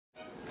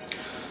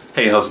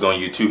Hey, how's it going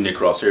YouTube? Nick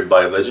Ross here,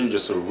 BodyOfLegends.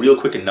 Just a real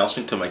quick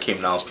announcement to my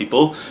Cayman Islands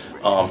people.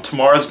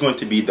 Tomorrow is going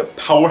to be the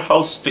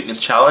Powerhouse Fitness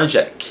Challenge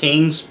at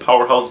King's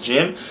Powerhouse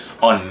Gym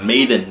on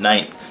May the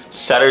 9th.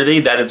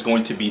 Saturday, that is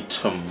going to be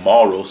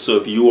tomorrow. So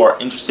if you are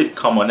interested,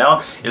 come on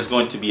out. It's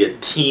going to be a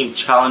team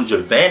challenge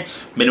event.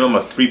 Minimum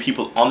of 3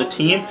 people on the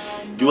team.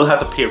 You will have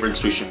to pay a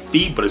registration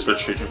fee, but it's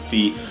registration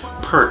fee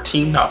per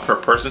team, not per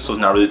person, so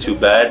it's not really too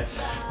bad.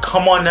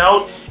 Come on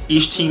out.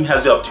 Each team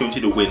has the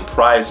opportunity to win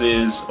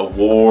prizes,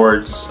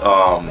 awards,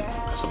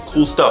 some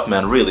cool stuff,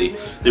 man, really.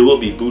 There will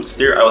be booths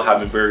there. I will have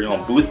my very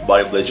own booth,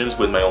 BodyOfLegends,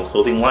 with my own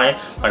clothing line.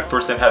 My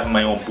first time having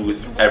my own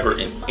booth ever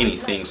in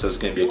anything, so it's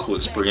going to be a cool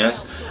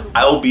experience.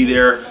 I will be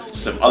there.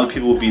 Some other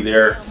people will be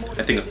there.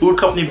 I think a food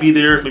company will be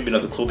there, maybe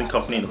another clothing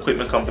company, an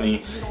equipment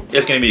company.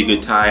 It's going to be a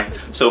good time.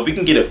 So if we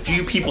can get a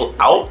few people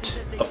out,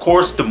 of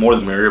course, the more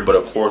the merrier, but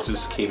of course,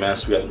 this is Cayman,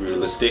 so we have to be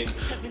realistic.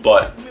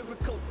 But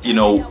you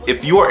know,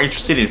 if you are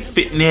interested in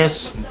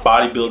fitness,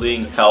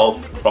 bodybuilding,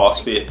 health,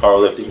 CrossFit,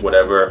 powerlifting,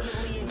 whatever,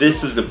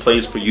 this is the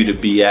place for you to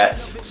be at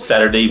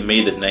Saturday,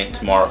 May the 9th,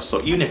 tomorrow.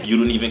 So even if you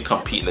don't even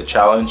compete in the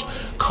challenge,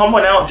 come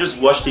on out,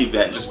 just watch the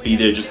event, just be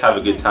there, just have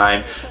a good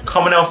time.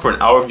 Coming out for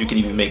an hour if you can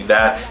even make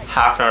that,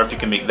 half an hour if you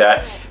can make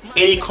that.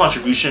 Any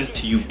contribution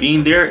to you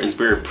being there is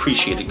very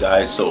appreciated,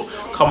 guys. So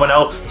come on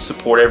out,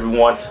 support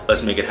everyone,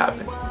 let's make it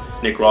happen.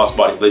 Nick Ross,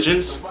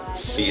 BodyOfLegends,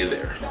 see you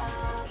there.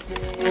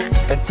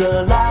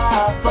 Until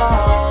I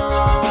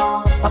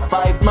fall, I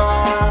fight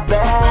my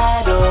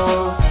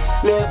battles,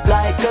 live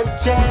like a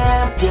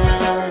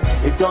champion.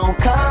 It don't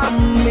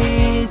come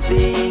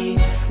easy,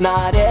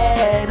 not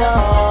every